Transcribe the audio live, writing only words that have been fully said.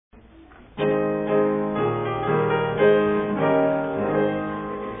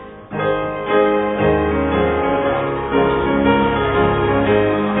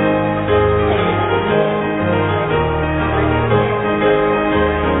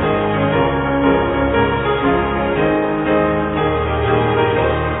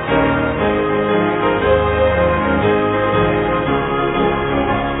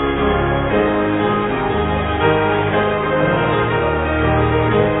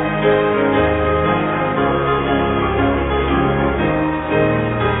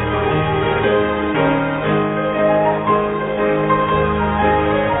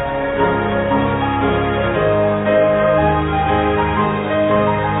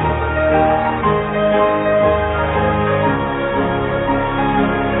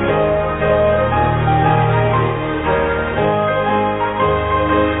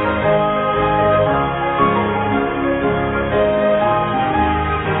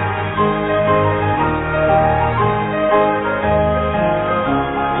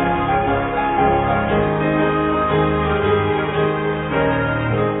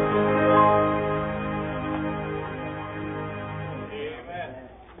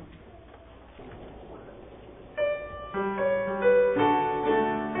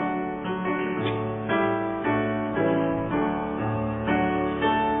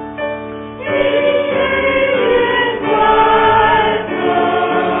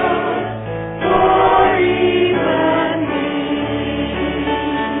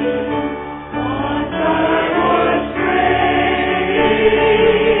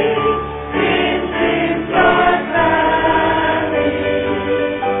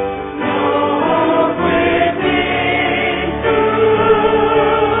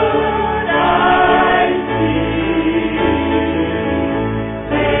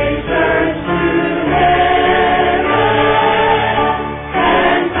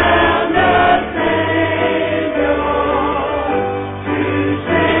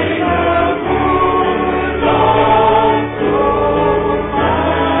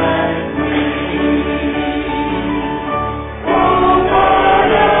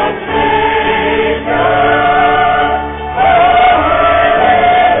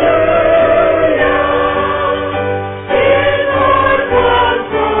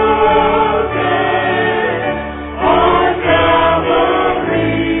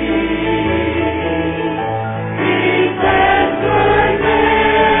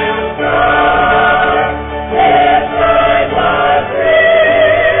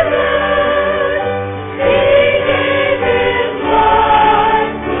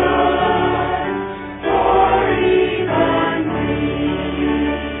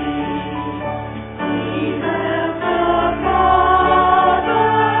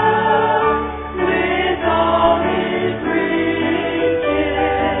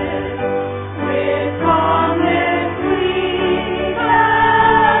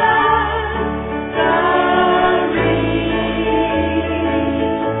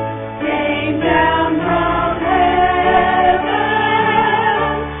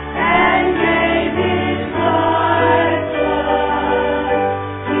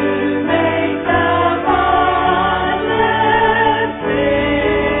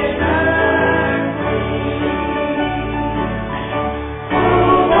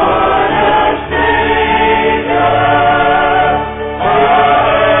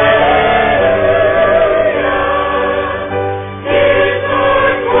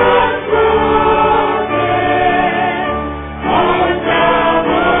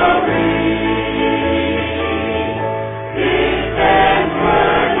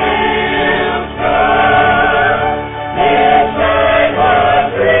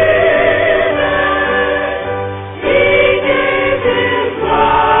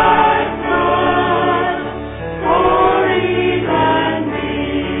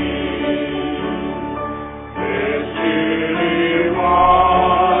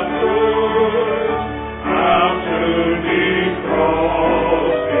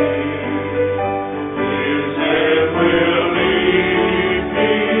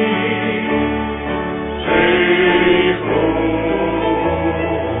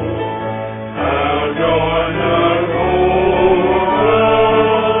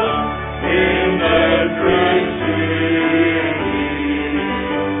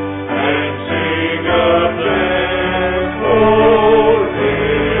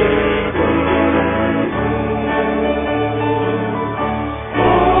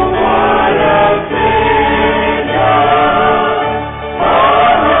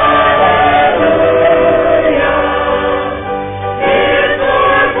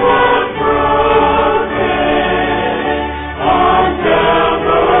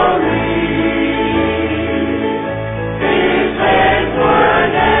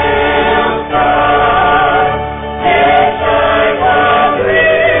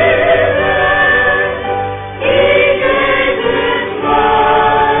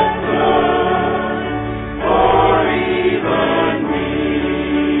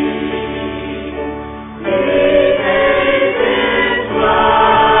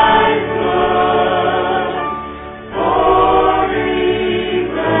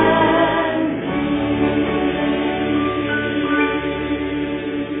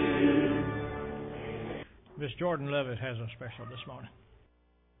has a special this morning.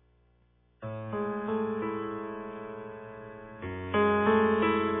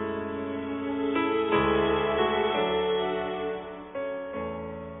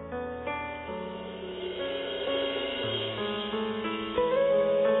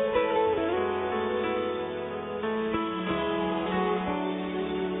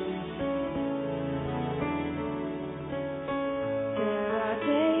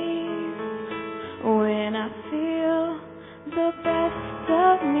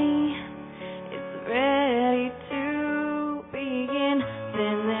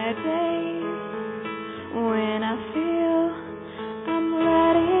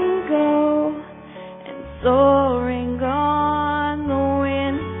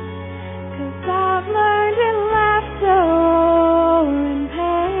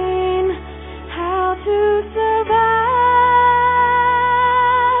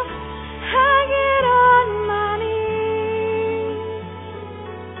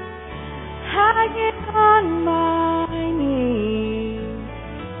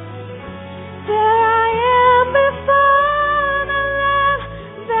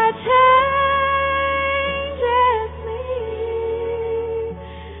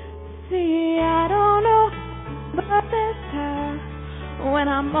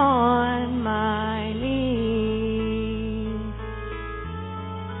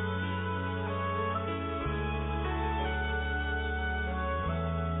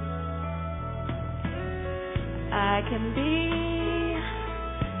 I can be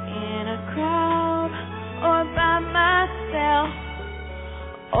in a crowd or by myself,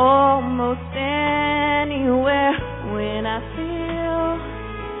 almost anywhere. When I feel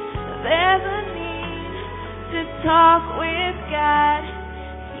there's a need to talk with God,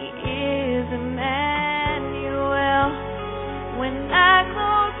 He is Emmanuel. When I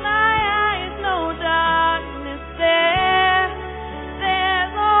close my eyes, no darkness there.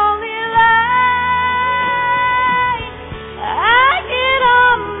 There's only light. I get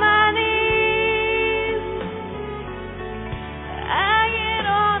on my knees. I get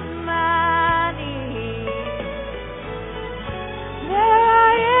on my knees. Where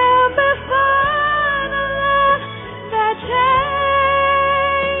I am before the love that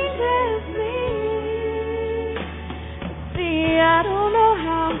changes me. See, I don't know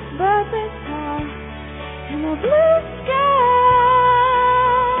how, but this time in the blue skies,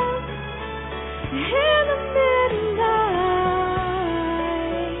 in the midnight,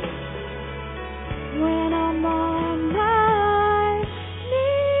 when I'm on my knees,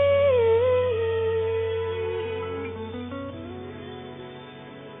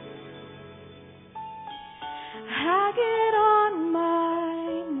 I get on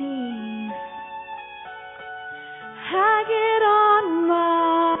my knees. I get on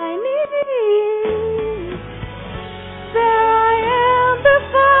my knees. There I am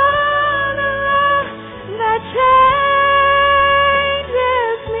before the love that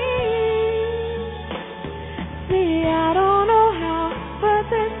changes me. See, I don't know how, but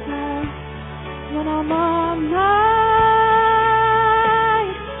this time when I'm on my,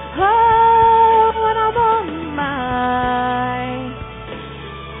 when I'm on my,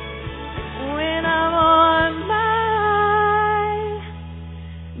 when I'm on my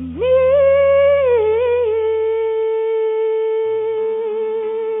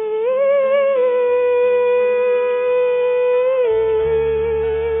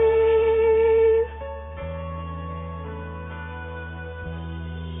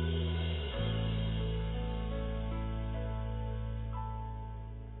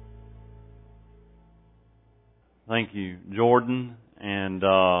Thank you, Jordan, and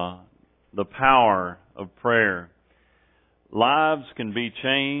the power of prayer. Lives can be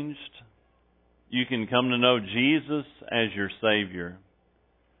changed. You can come to know Jesus as your Savior.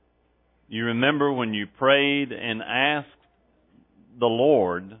 You remember when you prayed and asked the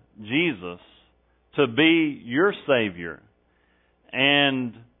Lord, Jesus, to be your Savior.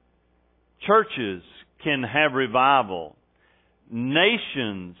 And churches can have revival.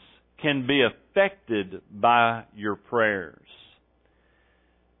 Nations can be affected by your prayers.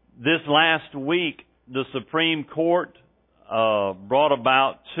 This last week, the Supreme Court brought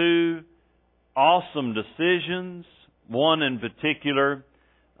about two awesome decisions. One in particular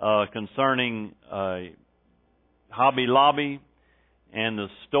concerning Hobby Lobby and the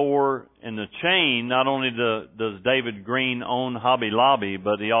store and the chain. Not only does David Green own Hobby Lobby,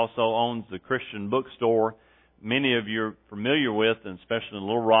 but he also owns the Christian bookstore many of you are familiar with, and especially in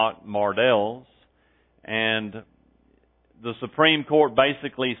Little Rock, Mardell's. And the Supreme Court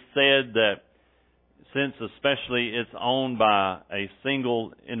basically said that since especially it's owned by a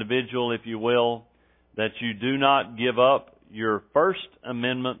single individual, if you will, that you do not give up your First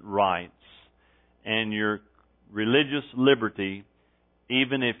Amendment rights and your religious liberty,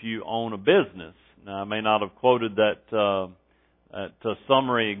 even if you own a business. Now, I may not have quoted that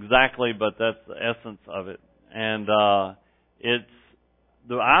summary exactly, but that's the essence of it. And I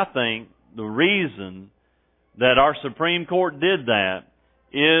think the reason that our Supreme Court did that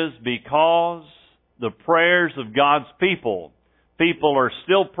is because the prayers of God's people are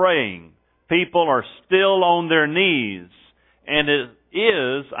still praying. People are still on their knees. And it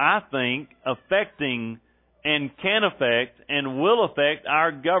is, I think, affecting and can affect and will affect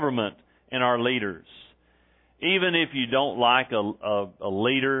our government and our leaders. Even if you don't like a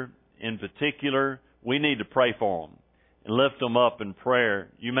leader in particular, we need to pray for them and lift them up in prayer.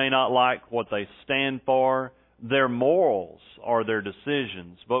 You may not like what they stand for, their morals or their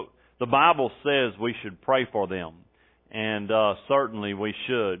decisions, but the Bible says we should pray for them, and certainly we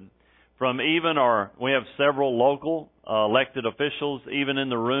should. We have several local elected officials even in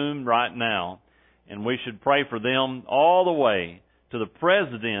the room right now, and we should pray for them all the way to the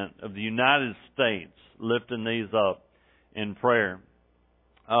President of the United States, lifting these up in prayer.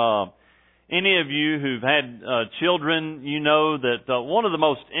 Any of you who've had children, you know that one of the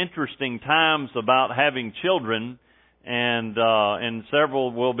most interesting times about having children, and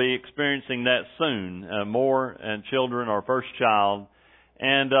several will be experiencing that soon, more and children or first child,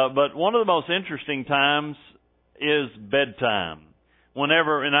 but one of the most interesting times is bedtime.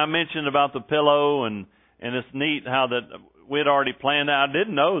 And I mentioned about the pillow, and it's neat how that we'd already planned out. I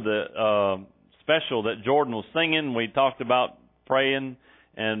didn't know the special that Jordan was singing. We talked about praying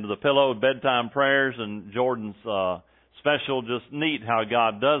and the pillow, bedtime prayers, and Jordan's special. Just neat how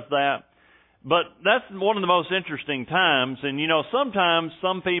God does that. But that's one of the most interesting times. And, sometimes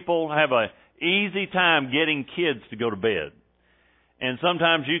some people have a easy time getting kids to go to bed. And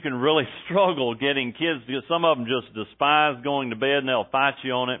sometimes you can really struggle getting kids, because some of them just despise going to bed and they'll fight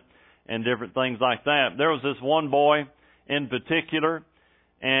you on it and different things like that. There was this one boy in particular,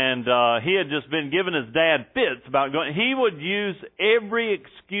 and he had just been giving his dad fits about going. He would use every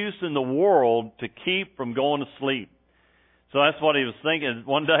excuse in the world to keep from going to sleep. So that's what he was thinking.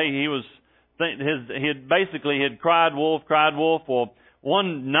 One day he was he had cried wolf. Well,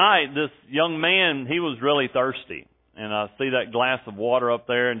 one night this young man, he was really thirsty. And I see that glass of water up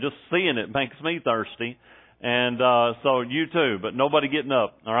there, and just seeing it makes me thirsty. And so you too, but nobody getting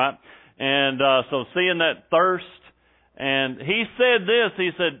up, all right? And so seeing that thirst, and he said this,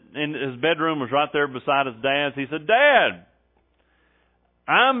 he said, and his bedroom was right there beside his dad's. He said, "Dad,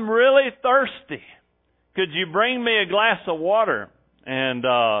 I'm really thirsty. Could you bring me a glass of water?" And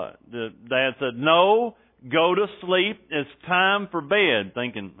the dad said, "No, go to sleep. It's time for bed."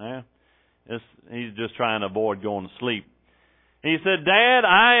 Thinking, he's just trying to avoid going to sleep. He said, "Dad,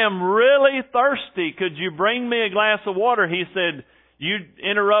 I am really thirsty. Could you bring me a glass of water?" He said, "You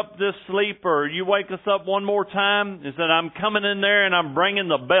interrupt this sleep or you wake us up one more time." He said, "I'm coming in there and I'm bringing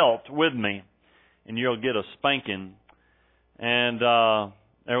the belt with me, and you'll get a spanking." And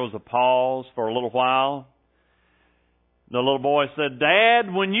there was a pause for a little while. The little boy said,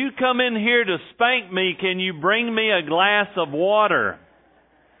 "Dad, when you come in here to spank me, can you bring me a glass of water?"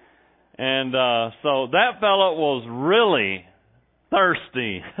 And so that fellow was really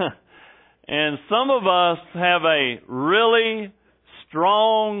thirsty. And some of us have a really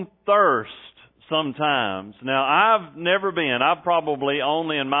strong thirst sometimes. Now, I've probably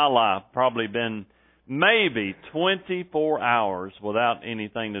only in my life probably been maybe 24 hours without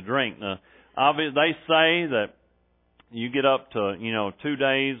anything to drink. Now, obviously, they say that you get up to, 2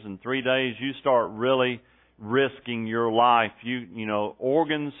 days and 3 days, you start really risking your life.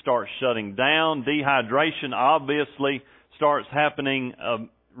 Organs start shutting down. Dehydration obviously starts happening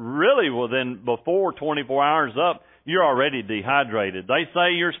really before 24 hours up. You're already dehydrated. They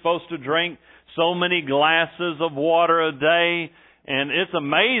say you're supposed to drink so many glasses of water a day, and it's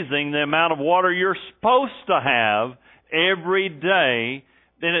amazing the amount of water you're supposed to have every day.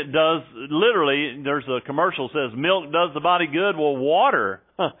 And it does, literally, there's a commercial that says milk does the body good. Well, water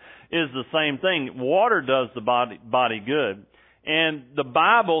is the same thing. Water does the body good. And the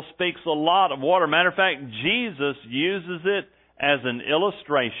Bible speaks a lot of water. Matter of fact, Jesus uses it as an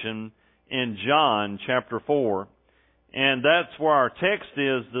illustration in John chapter 4. And that's where our text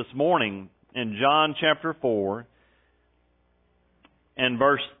is this morning, in John chapter 4 and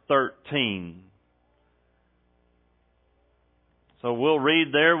verse 13. So we'll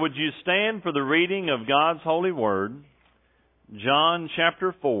read there. Would you stand for the reading of God's holy word? John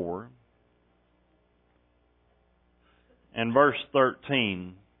chapter 4 and verse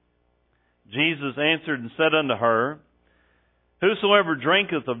 13. Jesus answered and said unto her, "Whosoever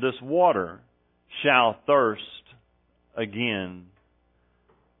drinketh of this water shall thirst again.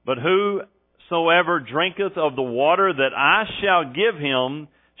 But whosoever drinketh of the water that I shall give him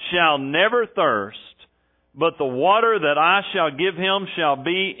shall never thirst, but the water that I shall give him shall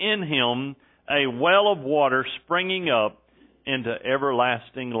be in him a well of water springing up into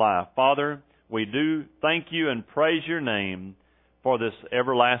everlasting life. Father, we do thank you and praise your name for this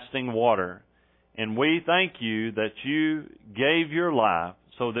everlasting water. And we thank you that you gave your life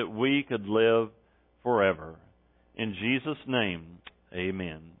so that we could live forever. In Jesus' name,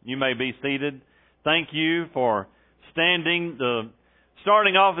 amen. You may be seated. Thank you for standing.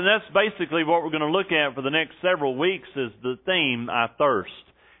 Starting off, and that's basically what we're going to look at for the next several weeks, is the theme, I thirst.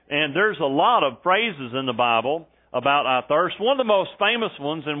 And there's a lot of phrases in the Bible about I thirst. One of the most famous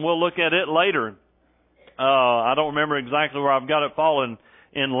ones, and we'll look at it later, I don't remember exactly where I've got it falling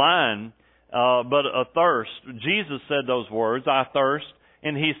in line, but a thirst. Jesus said those words, I thirst,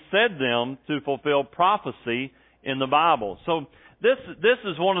 and he said them to fulfill prophecy in the Bible. So this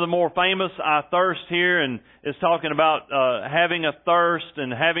is one of the more famous I thirst here, and it's talking about having a thirst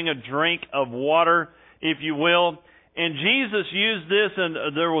and having a drink of water, if you will. And Jesus used this,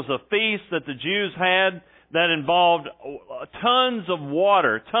 and there was a feast that the Jews had that involved tons of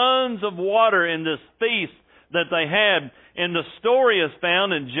water in this feast that they had. And the story is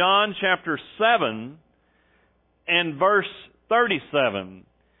found in John chapter 7 and verse 37.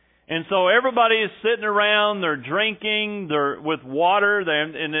 And so everybody is sitting around, they're drinking, they're with water,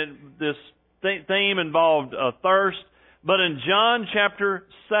 this theme involved thirst. But in John chapter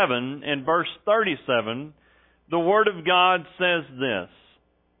 7 and verse 37, the Word of God says this: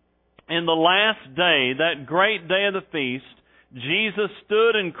 in the last day, that great day of the feast, Jesus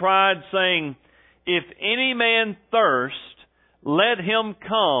stood and cried, saying, if any man thirst, let him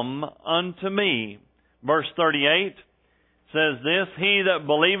come unto me. Verse 38 says this: he that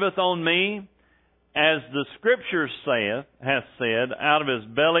believeth on me, as the Scripture hath said, out of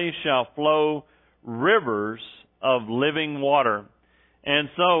his belly shall flow rivers of living water. And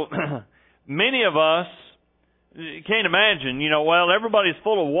so, many of us can't imagine, well, everybody's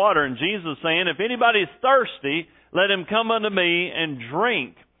full of water, and Jesus is saying, if anybody's thirsty, let him come unto me and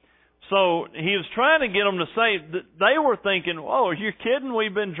drink. So he was trying to get them to say, they were thinking, oh, are you kidding?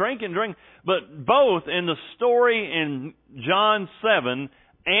 We've been drinking. But both in the story in John 7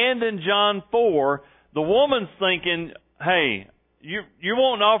 and in John 4, the woman's thinking, hey, you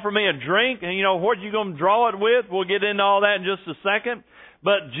won't offer me a drink? And what you going to draw it with? We'll get into all that in just a second.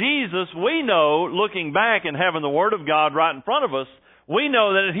 But Jesus, we know, looking back and having the Word of God right in front of us, we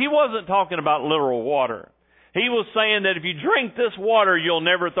know that he wasn't talking about literal water. He was saying that if you drink this water, you'll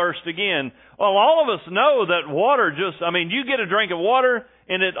never thirst again. Well, all of us know that water you get a drink of water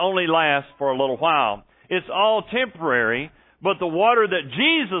and it only lasts for a little while. It's all temporary, but the water that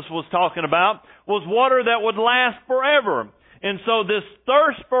Jesus was talking about was water that would last forever. And so this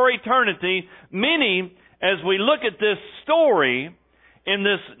thirst for eternity, many, as we look at this story, in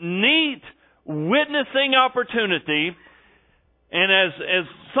this neat witnessing opportunity, and as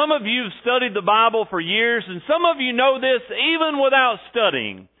some of you have studied the Bible for years, and some of you know this even without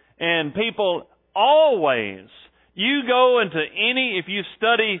studying, and people always, you go into if you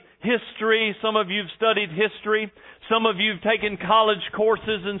study history, some of you have studied history, some of you have taken college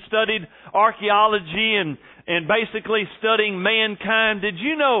courses and studied archaeology and basically studying mankind. Did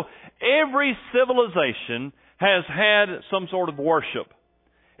you know every civilization has had some sort of worship?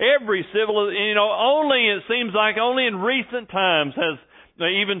 Every civilization, it seems like only in recent times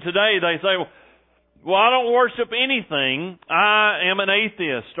even today they say, well, I don't worship anything. I am an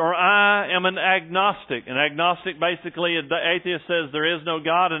atheist, or I am an agnostic. An agnostic, basically, the atheist says there is no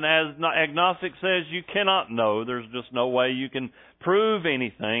God, and as agnostic says you cannot know. There's just no way you can prove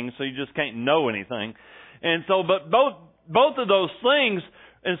anything, so you just can't know anything. And so, but both of those things,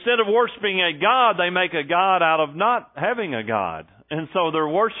 instead of worshiping a God, they make a God out of not having a God. And so they're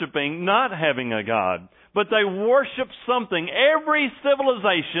worshiping not having a God. But they worship something. Every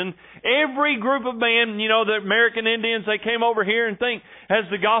civilization, every group of men, the American Indians, they came over here and think, has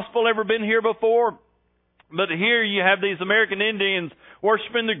the gospel ever been here before? But here you have these American Indians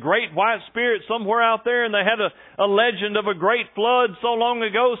worshiping the great white spirit somewhere out there, and they had a legend of a great flood so long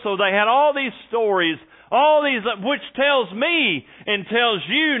ago. So they had all these stories, all these, which tells me and tells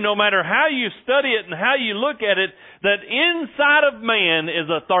you, no matter how you study it and how you look at it, that inside of man is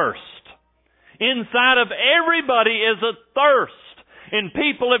a thirst. Inside of everybody is a thirst. And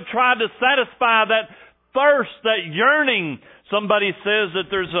people have tried to satisfy that thirst, that yearning, Somebody says that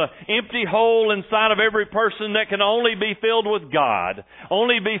there's an empty hole inside of every person that can only be filled with God,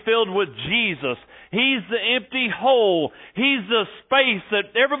 only be filled with Jesus. He's the empty hole. He's the space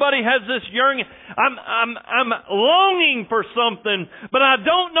that everybody has this yearning. I'm longing for something, but I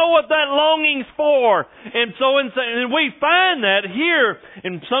don't know what that longing's for. And we find that here,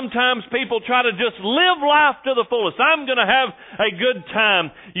 and sometimes people try to just live life to the fullest. I'm going to have a good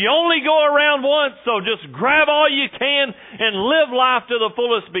time. You only go around once, so just grab all you can and live life to the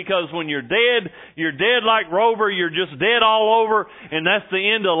fullest, because when you're dead like Rover. You're just dead all over, and that's the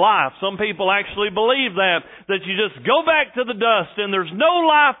end of life. Some people actually believe that you just go back to the dust and there's no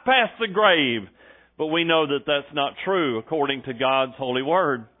life past the grave. But we know that that's not true according to God's holy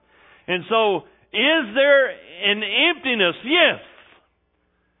word. And so, is there an emptiness? Yes.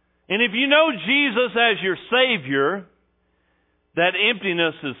 And if you know Jesus as your Savior, that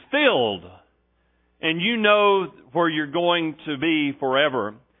emptiness is filled. And you know where you're going to be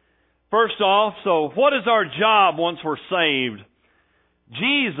forever. First off, so what is our job once we're saved?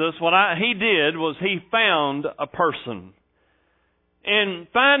 Jesus, He did was He found a person. And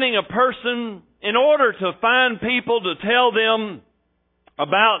finding a person, in order to find people to tell them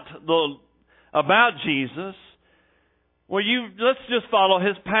about Jesus, let's just follow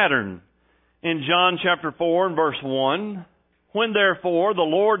His pattern. In John chapter 4 and verse 1, when therefore the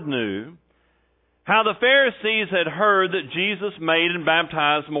Lord knew how the Pharisees had heard that Jesus made and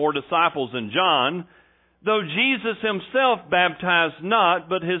baptized more disciples than John, though Jesus Himself baptized not,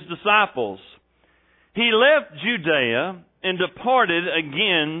 but His disciples, He left Judea and departed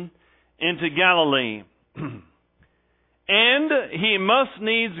again into Galilee. And He must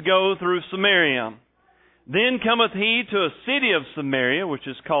needs go through Samaria. Then cometh He to a city of Samaria, which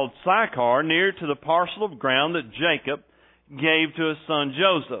is called Sychar, near to the parcel of ground that Jacob gave to his son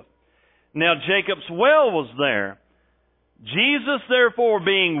Joseph. Now Jacob's well was there. Jesus, therefore,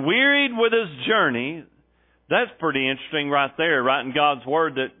 being wearied with His journey. That's pretty interesting right there, right in God's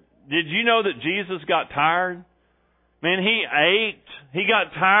Word. Did you know that Jesus got tired? Man, He ached. He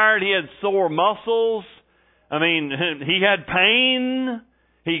got tired. He had sore muscles. I mean, He had pain.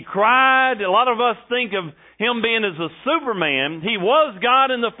 He cried. A lot of us think of Him being as a Superman. He was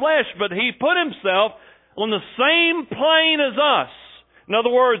God in the flesh, but He put Himself on the same plane as us. In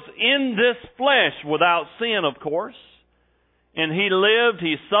other words, in this flesh, without sin, of course. And He lived,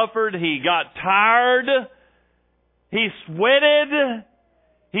 He suffered, He got tired, He sweated,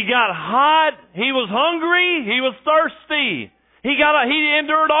 He got hot, He was hungry, He was thirsty. He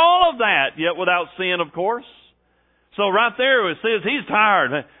endured all of that, yet without sin, of course. So right there it says He's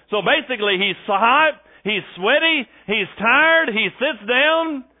tired. So basically He's hot, He's sweaty, He's tired, He sits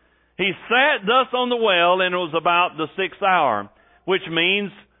down, He sat thus on the well, and it was about the 6th hour. Which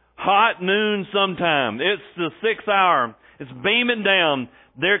means hot noon sometime. It's the 6th hour. It's beaming down.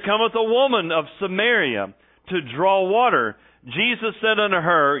 There cometh a woman of Samaria to draw water. Jesus said unto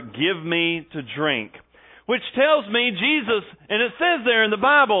her, Give me to drink. Which tells me Jesus, and it says there in the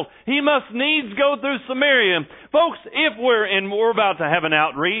Bible, He must needs go through Samaria. Folks, we're about to have an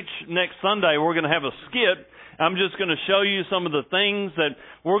outreach next Sunday. We're going to have a skit. I'm just going to show you some of the things that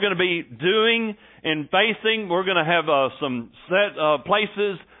we're going to be doing and facing. We're going to have some set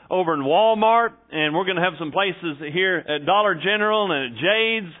places over in Walmart, and we're going to have some places here at Dollar General and at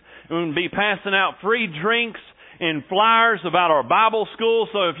Jade's. We're going to be passing out free drinks and flyers about our Bible school.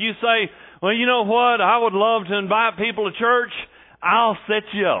 So if you say, well, you know what, I would love to invite people to church, I'll set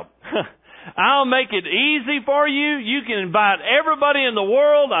you up. I'll make it easy for you. You can invite everybody in the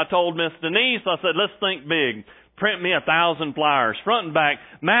world. I told Miss Denise, I said, let's think big. Print me 1,000 flyers, front and back,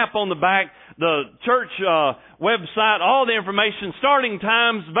 map on the back, the church website, all the information, starting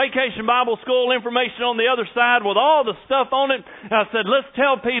times, Vacation Bible School information on the other side with all the stuff on it. And I said, let's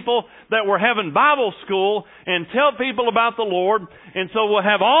tell people that we're having Bible school and tell people about the Lord. And so we'll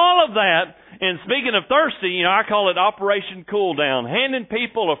have all of that. And speaking of thirsty, I call it Operation Cool Down, handing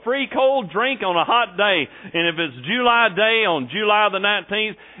people a free cold drink on a hot day. And if it's July Day on July the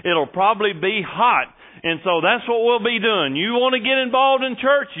 19th, it'll probably be hot. And so that's what we'll be doing. You want to get involved in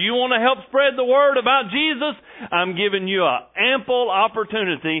church? You want to help spread the word about Jesus? I'm giving you an ample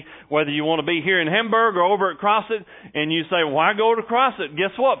opportunity, whether you want to be here in Hamburg or over at Crossett, and you say, why go to Crossett?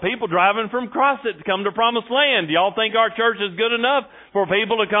 Guess what? People driving from Crossett to come to Promised Land. Do y'all think our church is good enough for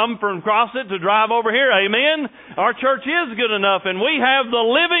people to come from Crossett to drive over here? Amen? Our church is good enough, and we have the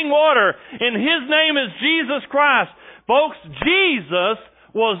living water, and His name is Jesus Christ. Folks, Jesus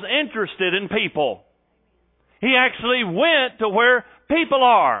was interested in people. He actually went to where people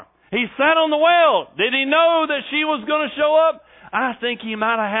are. He sat on the well. Did He know that she was going to show up? I think He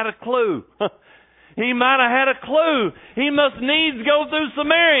might have had a clue. He might have had a clue. He must needs go through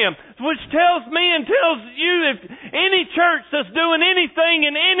Samaria, which tells me and tells you if any church that's doing anything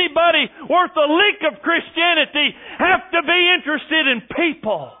and anybody worth a lick of Christianity have to be interested in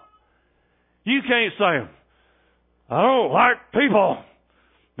people. You can't say, I don't like people.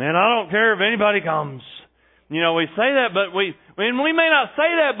 Man, I don't care if anybody comes. You know, we say that, but we may not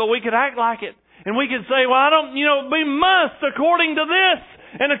say that, but we could act like it. And we could say, well, we must, according to this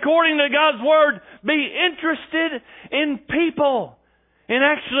and according to God's Word, be interested in people and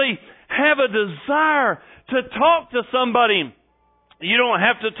actually have a desire to talk to somebody. You don't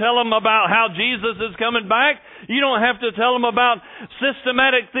have to tell them about how Jesus is coming back. You don't have to tell them about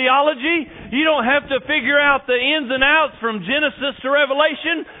systematic theology. You don't have to figure out the ins and outs from Genesis to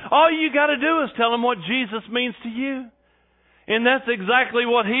Revelation. All you got to do is tell them what Jesus means to you. And that's exactly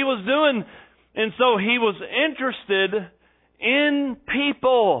what he was doing. And so he was interested in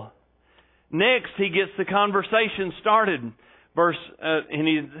people. Next, he gets the conversation started.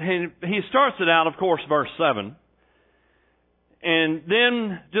 He starts it out, of course, verse 7. And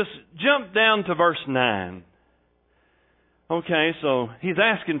then just jump down to verse 9. Okay, so he's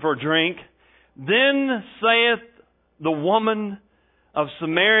asking for a drink. Then saith the woman of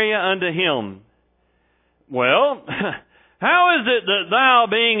Samaria unto him, well, how is it that thou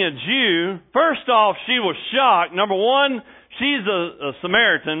being a Jew, first off, she was shocked. Number one, she's a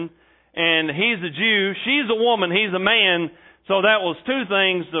Samaritan, and he's a Jew. She's a woman, he's a man. So that was two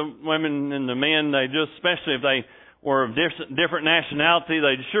things, the women and the men, they just, especially if they were of different nationality,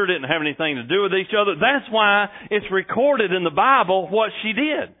 they sure didn't have anything to do with each other. That's why it's recorded in the Bible what she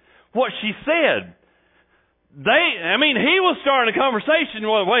did, what she said. He was starting a conversation.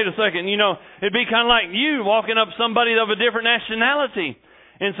 Well, wait a second, it'd be kind of like you walking up somebody of a different nationality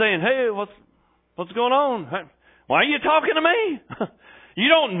and saying, hey, what's going on? Why are you talking to me?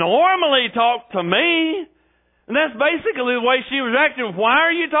 You don't normally talk to me. And that's basically the way she was acting. Why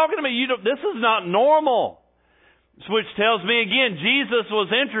are you talking to me? This is not normal. Which tells me again, Jesus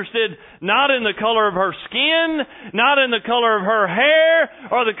was interested not in the color of her skin, not in the color of her hair,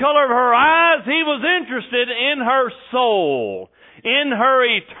 or the color of her eyes. He was interested in her soul, in her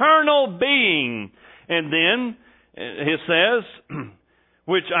eternal being. And then, he says,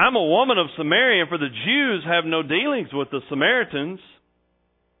 which I'm a woman of Samaria, for the Jews have no dealings with the Samaritans.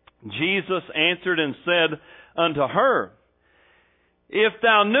 Jesus answered and said unto her, if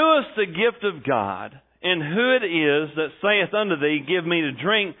thou knewest the gift of God, and who it is that saith unto thee, give me to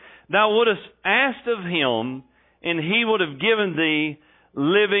drink, thou wouldest asked of him, and he would have given thee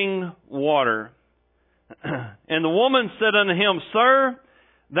living water. And the woman said unto him, Sir,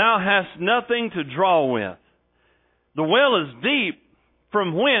 thou hast nothing to draw with. The well is deep.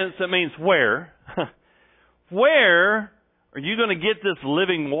 From whence? That means where. Where are you going to get this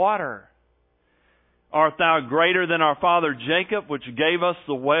living water? Art thou greater than our father Jacob, which gave us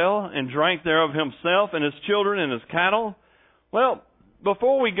the well, and drank thereof himself, and his children, and his cattle? Well,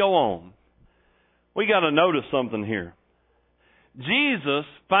 before we go on, we got to notice something here. Jesus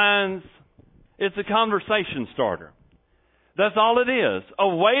finds it's a conversation starter. That's all it is. A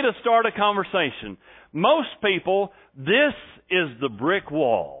way to start a conversation. Most people, this is the brick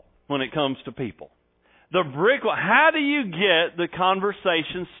wall when it comes to people. The brick wall. How do you get the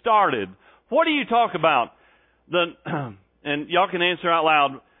conversation started? What do you talk about? And y'all can answer out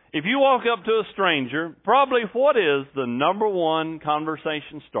loud. If you walk up to a stranger, probably what is the number one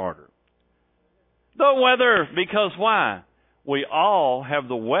conversation starter? The weather. Because why? We all have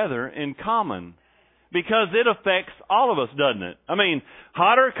the weather in common. Because it affects all of us, doesn't it?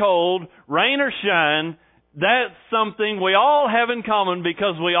 Hot or cold, rain or shine, that's something we all have in common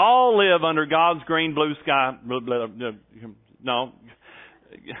because we all live under God's green, blue sky. No.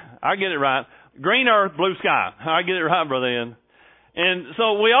 I get it right. Green earth, blue sky. I get it right, Brother Ian. And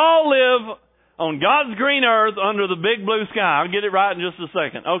so we all live on God's green earth under the big blue sky. I'll get it right in just a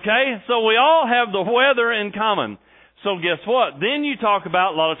second. Okay? So we all have the weather in common. So guess what? Then you talk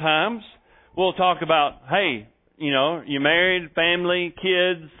about, a lot of times, we'll talk about, hey, you married, family,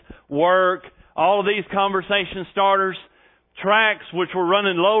 kids, work, all of these conversation starters, tracks, which we're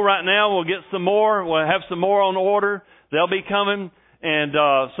running low right now. We'll get some more. We'll have some more on order. They'll be coming. And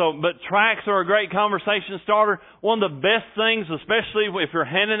but tracts are a great conversation starter. One of the best things, especially if you're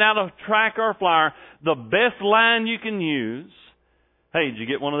handing out a tract or a flyer, the best line you can use, hey, did you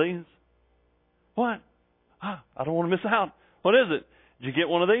get one of these? What? I don't want to miss out. What is it? Did you get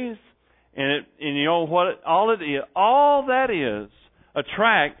one of these? And you know what? All that is, a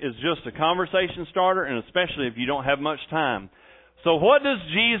tract is just a conversation starter, and especially if you don't have much time. So what does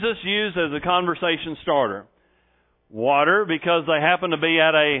Jesus use as a conversation starter? Water, because they happen to be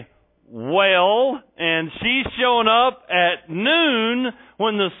at a well, and she's showing up at noon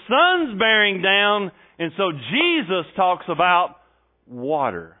when the sun's bearing down. And so Jesus talks about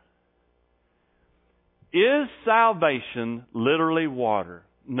water. Is salvation literally water?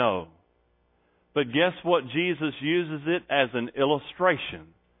 No. But guess what? Jesus uses it as an illustration.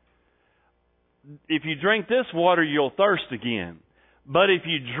 If you drink this water, you'll thirst again. But if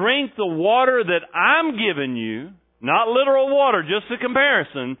you drink the water that I'm giving you, not literal water, just a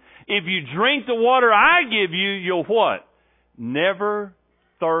comparison, if you drink the water I give you, you'll what? Never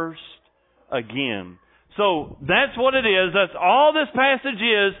thirst again. So that's what it is. That's all this passage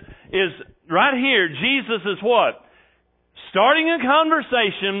is right here. Jesus is what? Starting a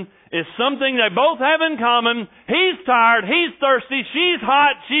conversation is something they both have in common. He's tired, he's thirsty, she's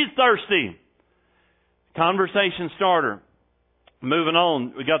hot, she's thirsty. Conversation starter. Moving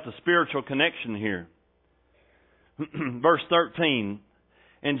on, we got the spiritual connection here. Verse 13.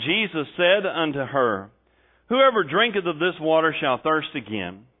 And Jesus said unto her, Whoever drinketh of this water shall thirst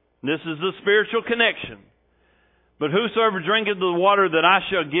again. This is the spiritual connection. But whosoever drinketh the water that I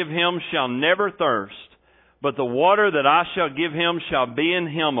shall give him shall never thirst. But the water that I shall give him shall be in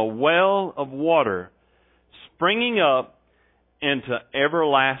him a well of water, springing up into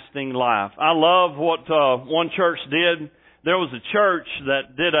everlasting life. I love what one church did. There was a church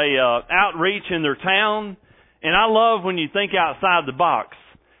that did a outreach in their town, and I love when you think outside the box.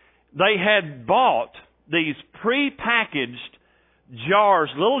 They had bought these pre-packaged jars,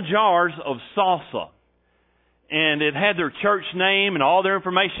 little jars of salsa, and it had their church name and all their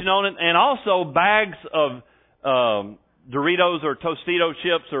information on it, and also bags of Doritos or Tostito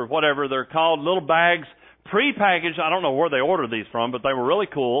chips or whatever they're called, little bags, pre-packaged. I don't know where they ordered these from, but they were really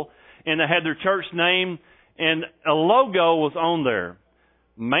cool, and they had their church name, and a logo was on there.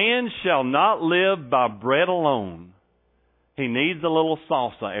 Man shall not live by bread alone. He needs a little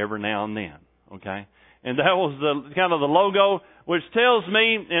salsa every now and then. Okay? And that was the kind of the logo, which tells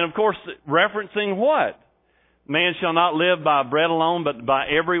me, and of course, referencing what? Man shall not live by bread alone, but by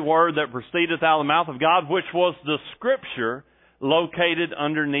every word that proceedeth out of the mouth of God, which was the scripture located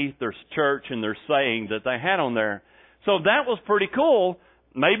underneath their church and their saying that they had on there. So that was pretty cool.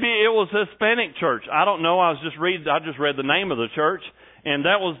 Maybe it was a Hispanic church. I don't know. I just read the name of the church, and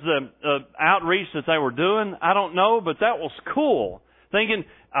that was the outreach that they were doing. I don't know, but that was cool. Thinking,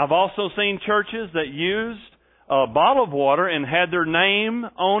 I've also seen churches that used a bottle of water and had their name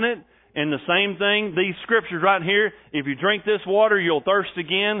on it, and the same thing, these scriptures right here, if you drink this water, you'll thirst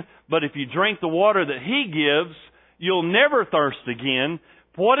again, but if you drink the water that He gives, you'll never thirst again.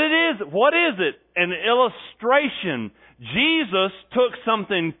 What is it? An illustration. Jesus took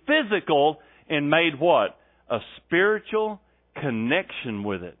something physical and made what? A spiritual connection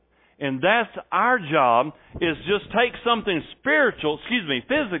with it. And that's our job, is just take something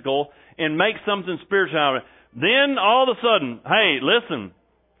physical, and make something spiritual out of it. Then all of a sudden, hey, listen,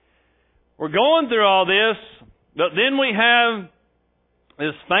 we're going through all this, but then we have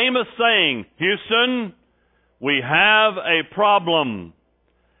this famous saying, Houston, we have a problem.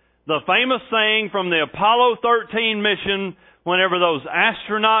 The famous saying from the Apollo 13 mission, whenever those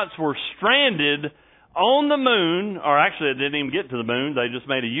astronauts were stranded on the moon, or actually they didn't even get to the moon, they just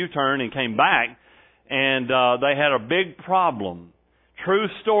made a U-turn and came back, and they had a big problem. True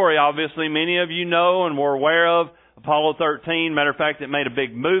story, obviously, many of you know and were aware of Apollo 13. Matter of fact, it made a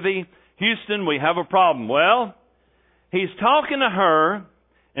big movie. Houston, we have a problem. Well, he's talking to her,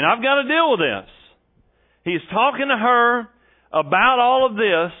 and I've got to deal with this. He's talking to her about all of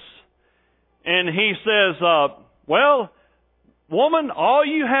this, and he says, well, woman, all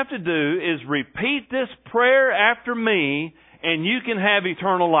you have to do is repeat this prayer after me, and you can have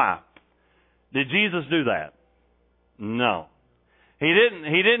eternal life. Did Jesus do that? No. He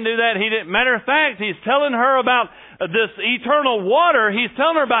didn't do that. Matter of fact, he's telling her about this eternal water. He's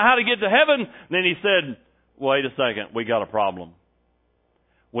telling her about how to get to heaven. Then he said, wait a second, we got a problem.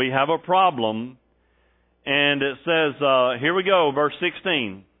 We have a problem. And it says, here we go, verse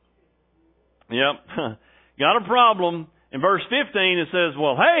 16. Yep. Got a problem. In verse 15 it says,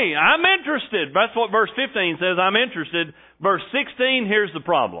 well, hey, I'm interested. That's what verse 15 says, I'm interested. Verse 16, here's the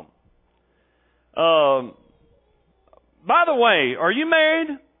problem. By the way, are you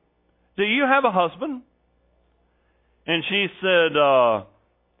married? Do you have a husband? And she said,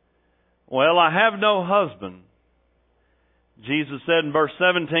 well, I have no husband. Jesus said in verse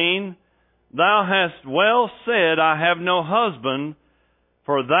 17, thou hast well said, I have no husband,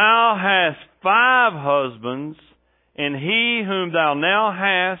 for thou hast 5 husbands, and he whom thou now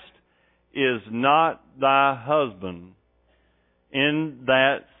hast is not thy husband. In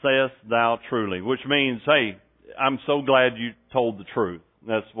that sayest thou truly. Which means, hey, I'm so glad you told the truth.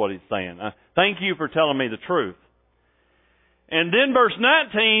 That's what he's saying. Thank you for telling me the truth. And then verse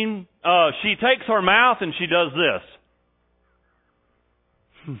 19, she takes her mouth and she does this.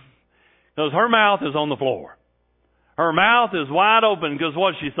 Because her mouth is on the floor. Her mouth is wide open because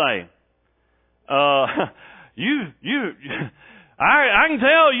what does she say? I can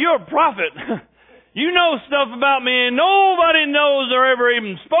tell you're a prophet. You know stuff about me and nobody knows or ever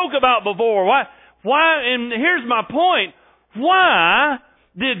even spoke about before. Why? And here's my point. Why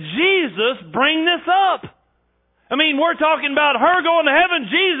did Jesus bring this up? I mean, we're talking about her going to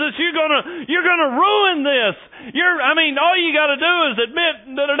heaven. Jesus, you're gonna ruin this. All you got to do is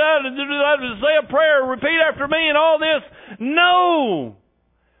admit, say a prayer, repeat after me, and all this. No.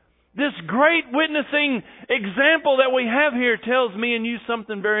 This great witnessing example that we have here tells me and you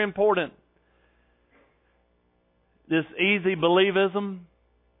something very important. This easy believism,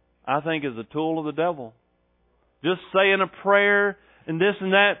 I think, is a tool of the devil. Just saying a prayer and this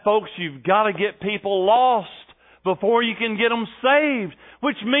and that, folks, you've got to get people lost before you can get them saved.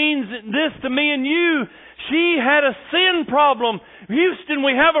 Which means this to me and you. She had a sin problem. Houston,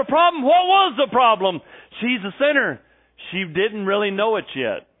 we have a problem. What was the problem? She's a sinner. She didn't really know it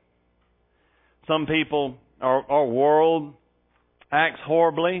yet. Some people, our world acts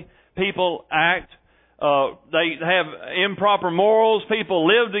horribly. People act, they have improper morals. People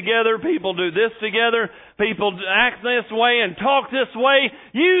live together. People do this together. People act this way and talk this way.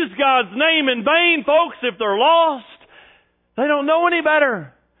 Use God's name in vain, folks, if they're lost. They don't know any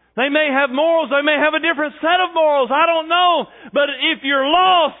better. They may have morals. They may have a different set of morals. I don't know. But if you're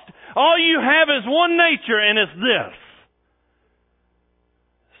lost, all you have is one nature, and it's this.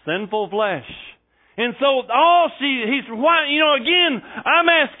 Sinful flesh. And so again, I'm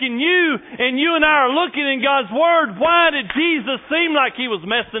asking you, and you and I are looking in God's Word, why did Jesus seem like He was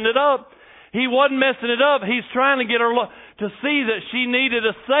messing it up? He wasn't messing it up. He's trying to get her to see that she needed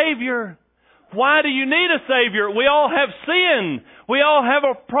a Savior. Why do you need a Savior? We all have sin. We all have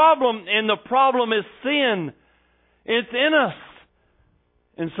a problem, and the problem is sin. It's in us.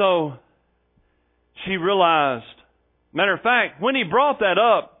 And so she realized, matter of fact, when he brought that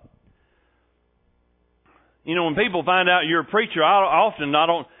up, when people find out you're a preacher, I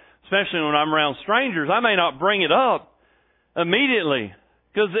don't, especially when I'm around strangers, I may not bring it up immediately.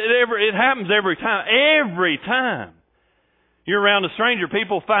 Because it happens every time. Every time you're around a stranger,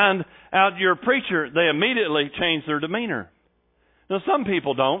 people find out you're a preacher, they immediately change their demeanor. Now, some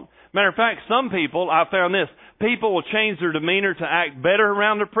people don't. Matter of fact, some people, I found this, people will change their demeanor to act better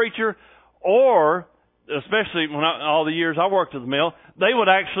around a preacher, or, especially all the years I worked at the mill, they would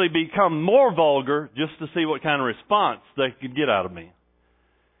actually become more vulgar just to see what kind of response they could get out of me.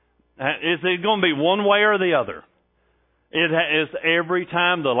 Is it going to be one way or the other? It is every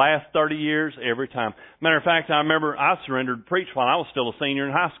time, the last 30 years, every time. Matter of fact, I remember I surrendered to preach while I was still a senior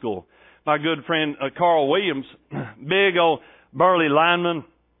in high school. My good friend Carl Williams, big old burly lineman,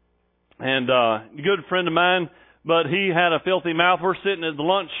 and a good friend of mine, but he had a filthy mouth. We're sitting at the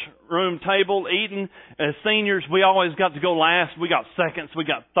lunchroom table eating. As seniors, we always got to go last. We got seconds. We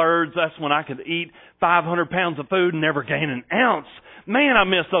got thirds. That's when I could eat 500 pounds of food and never gain an ounce. Man, I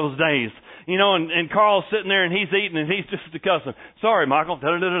miss those days. And Carl's sitting there and he's eating and he's just cussing. Sorry, Michael.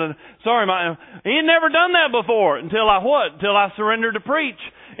 Sorry, Michael. He had never done that before until I surrendered to preach.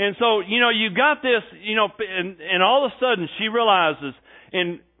 And so, you got this, and all of a sudden she realizes,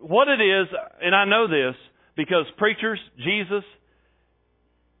 and what it is, and I know this, because preachers, Jesus,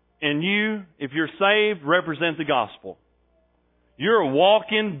 and you, if you're saved, represent the gospel. You're a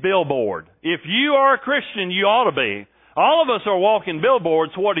walking billboard. If you are a Christian, you ought to be. All of us are walking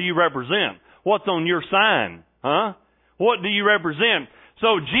billboards. What do you represent? What's on your sign? Huh? What do you represent?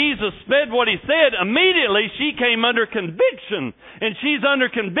 So Jesus said what He said. Immediately she came under conviction. And she's under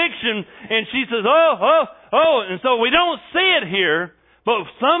conviction. And she says, oh. And so we don't see it here. But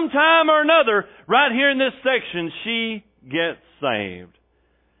sometime or another, right here in this section, she gets saved.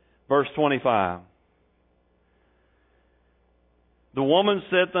 Verse 25. The woman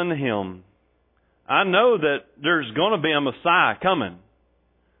saith unto him, I know that there's going to be a Messiah coming.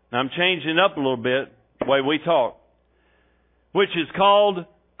 Now, I'm changing it up a little bit, the way we talk, which is called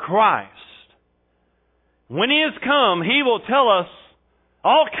Christ. When He has come, He will tell us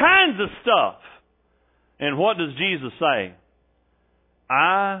all kinds of stuff. And what does Jesus say?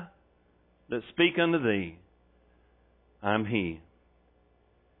 I that speak unto thee, I'm He.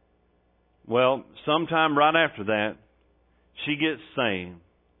 Well, sometime right after that, she gets saved.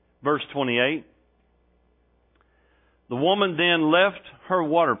 Verse 28. The woman then left her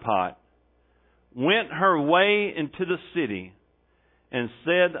water pot, went her way into the city, and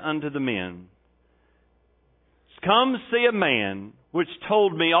said unto the men, Come see a man which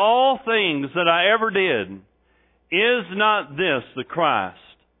told me all things that I ever did. Is not this the Christ?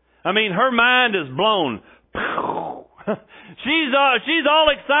 I mean, her mind is blown. She's all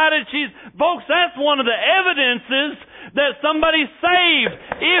excited. Folks, that's one of the evidences that somebody's saved.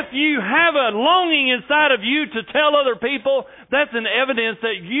 If you have a longing inside of you to tell other people, that's an evidence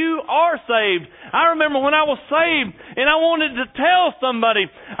that you are saved. I remember when I was saved and I wanted to tell somebody.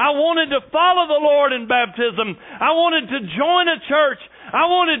 I wanted to follow the Lord in baptism. I wanted to join a church. I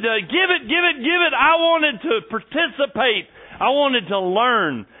wanted to give it. I wanted to participate. I wanted to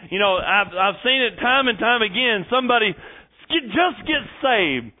learn. You know, I've seen it time and time again. Somebody just gets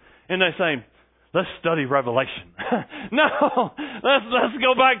saved and they say, let's study Revelation. No, let's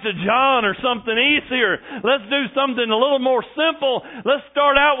go back to John or something easier. Let's do something a little more simple. Let's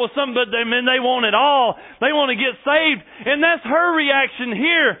start out with something, but they want it all. They want to get saved. And that's her reaction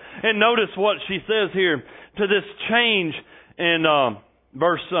here. And notice what she says here to this change in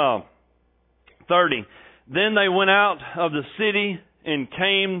verse 30. Then they went out of the city and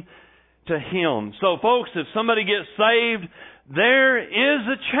came to him. So folks, if somebody gets saved, there is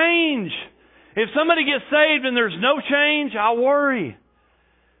a change. If somebody gets saved and there's no change, I worry.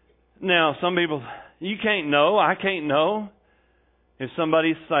 Now, some people, you can't know, I can't know if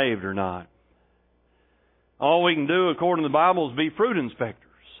somebody's saved or not. All we can do, according to the Bible, is be fruit inspectors.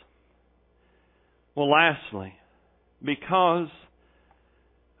 Well, lastly, because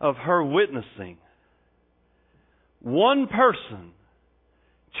of her witnessing, one person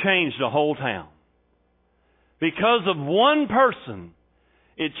changed the whole town. Because of one person,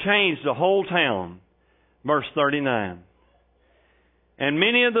 it changed the whole town. Verse 39. And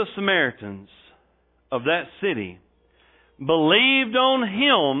many of the Samaritans of that city believed on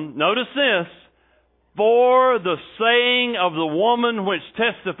him, notice this, for the saying of the woman which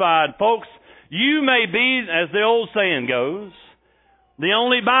testified. Folks, you may be, as the old saying goes, the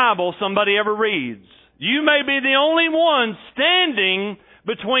only Bible somebody ever reads. You may be the only one standing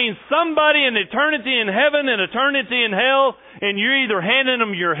between somebody in eternity in heaven and eternity in hell, and you're either handing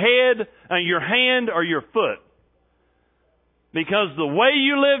them your hand, or your foot. Because the way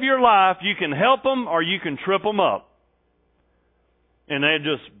you live your life, you can help them or you can trip them up. And they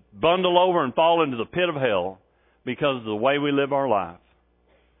just bundle over and fall into the pit of hell because of the way we live our life.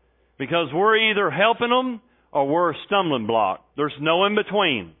 Because we're either helping them or we're a stumbling block. There's no in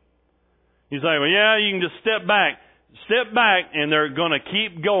between. You say, well, yeah, you can just step back. Step back, and they're going to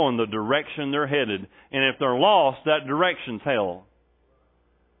keep going the direction they're headed. And if they're lost, that direction's hell.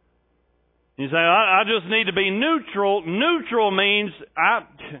 You say, I just need to be neutral. Neutral means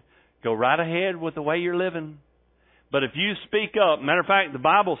go right ahead with the way you're living. But if you speak up, matter of fact, the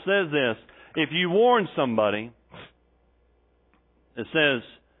Bible says this. If you warn somebody, it says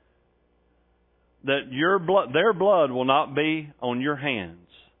that their blood will not be on your hands.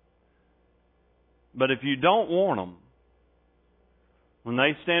 But if you don't warn them, when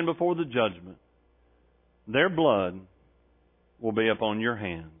they stand before the judgment, their blood will be upon your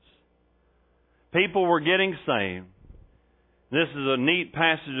hands. People were getting saved. This is a neat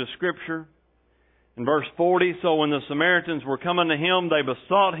passage of Scripture. In verse 40, so when the Samaritans were coming to him, they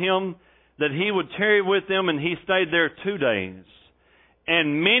besought him that he would tarry with them, and he stayed there 2 days.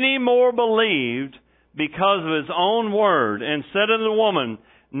 And many more believed because of his own word, and said unto the woman,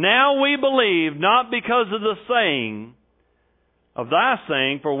 now we believe, not because of the saying of thy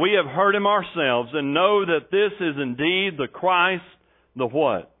saying, for we have heard him ourselves, and know that this is indeed the Christ, the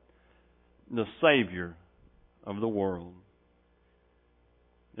what? The Savior of the world.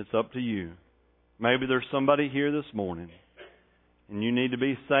 It's up to you. Maybe there's somebody here this morning, and you need to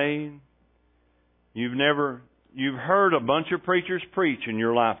be saved. You've heard a bunch of preachers preach in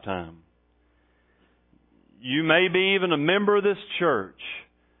your lifetime. You may be even a member of this church.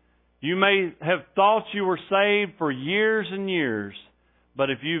 You may have thought you were saved for years and years,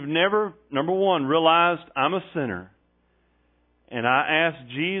 but if you've never, number one, realized I'm a sinner, and I asked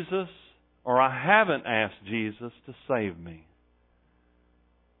Jesus, or I haven't asked Jesus to save me,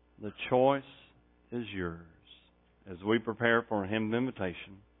 the choice is yours. As we prepare for a hymn of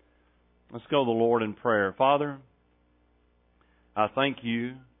invitation, let's go to the Lord in prayer. Father, I thank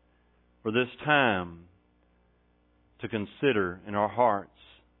you for this time to consider in our hearts,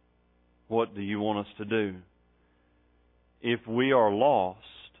 what do you want us to do? If we are lost,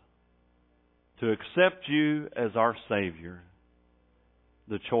 to accept you as our Savior,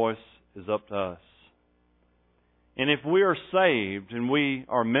 the choice is up to us. And if we are saved and we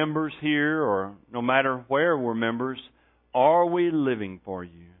are members here, or no matter where we're members, are we living for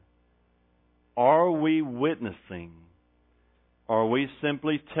you? Are we witnessing? Are we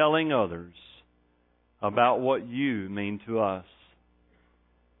simply telling others about what you mean to us?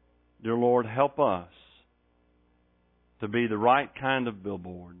 Dear Lord, help us to be the right kind of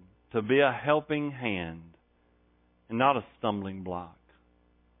billboard, to be a helping hand and not a stumbling block.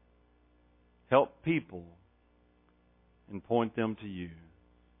 Help people and point them to you.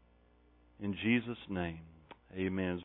 In Jesus' name, amen.